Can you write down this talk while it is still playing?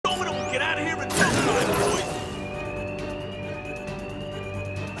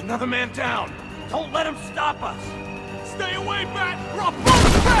Another man down. Don't let him stop us. Stay away, Bat, or I'll blow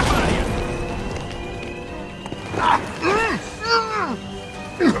the crap out of you!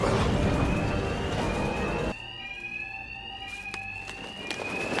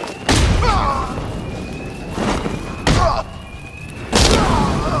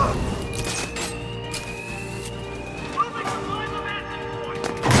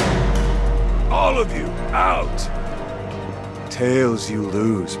 All of you, out! Tails you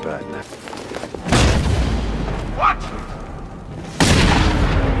lose, Batman. What?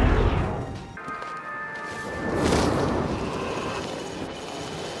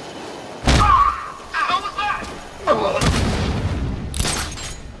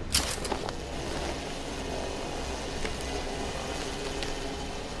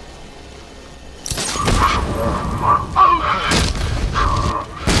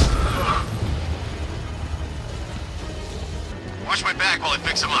 Watch my back while I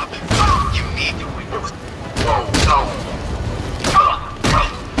fix him up. You need to wait.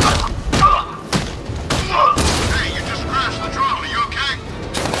 Hey, you just crashed the drone. Are you okay?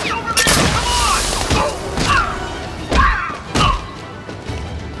 Over there! Come on!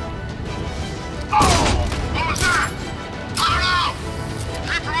 What was that? I don't know!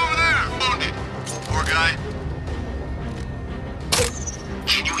 Came from over there! Wounded. Poor guy.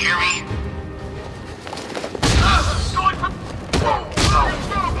 Can you hear me? Going for...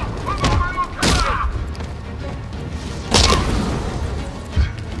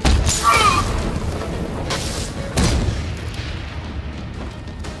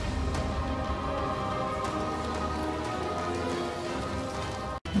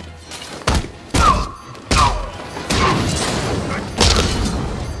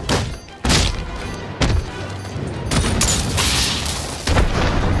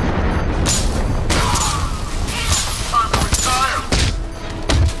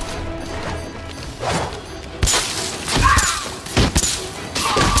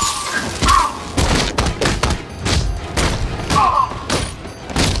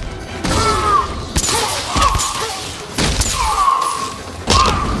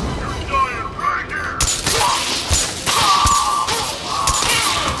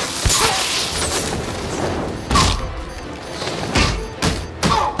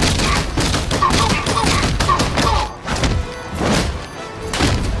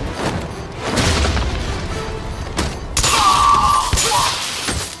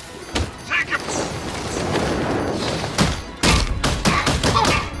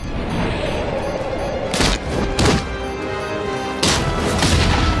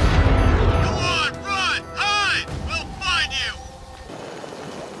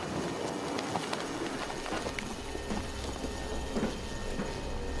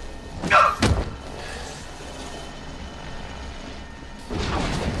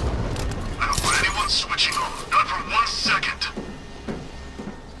 Switching on. Not for 1 second.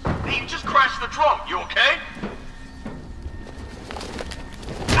 Hey, you just crashed the drone. You okay?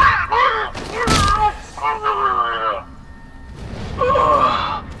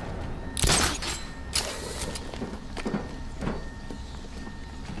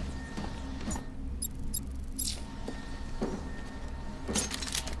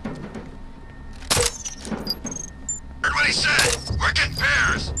 Everybody set. Work in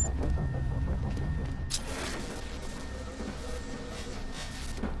pairs.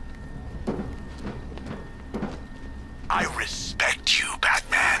 I respect you,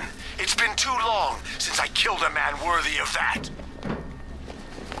 Batman. It's been too long since I killed a man worthy of that.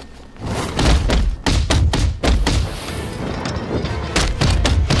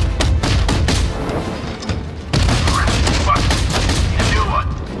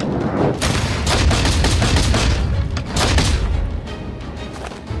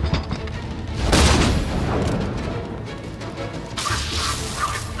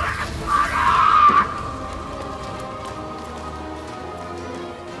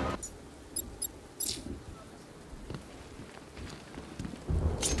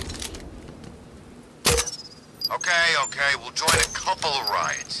 Okay, we'll join a couple of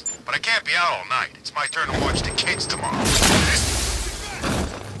rides. But I can't be out all night. It's my turn to watch the kids tomorrow.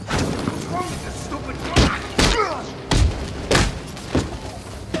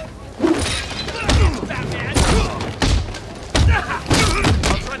 Batman!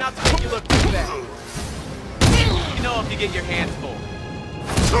 I'll try not to make you look too bad. You know if you get your hands full.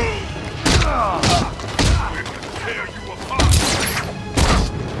 We're gonna tear you apart!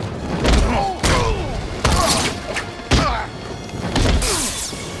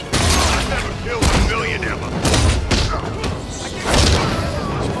 Killed a million of them.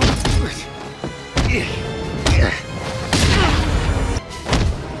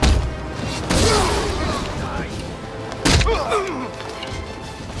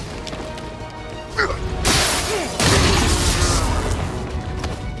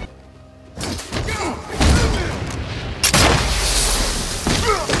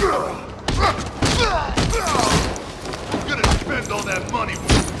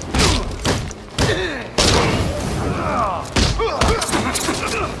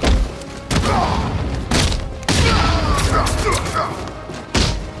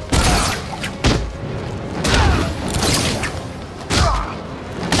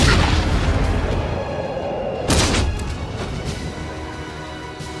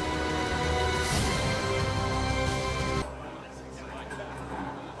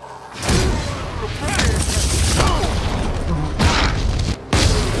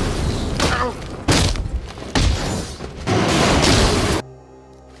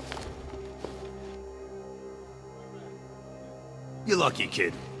 You're lucky,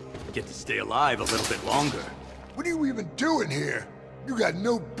 kid. Get to stay alive a little bit longer. What are you even doing here? You got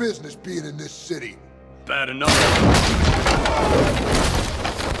no business being in this city. Bad enough.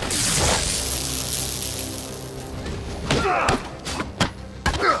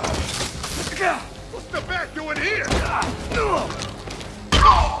 What's the bat doing here?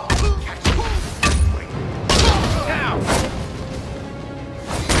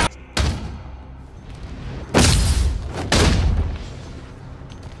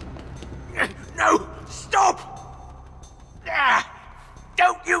 No! Stop!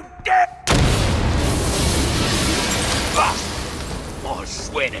 Don't you dare! I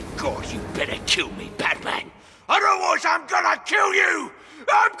swear to God, you better kill me, Batman. Otherwise, I'm gonna kill you!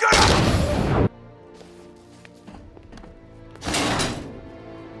 I'm gonna...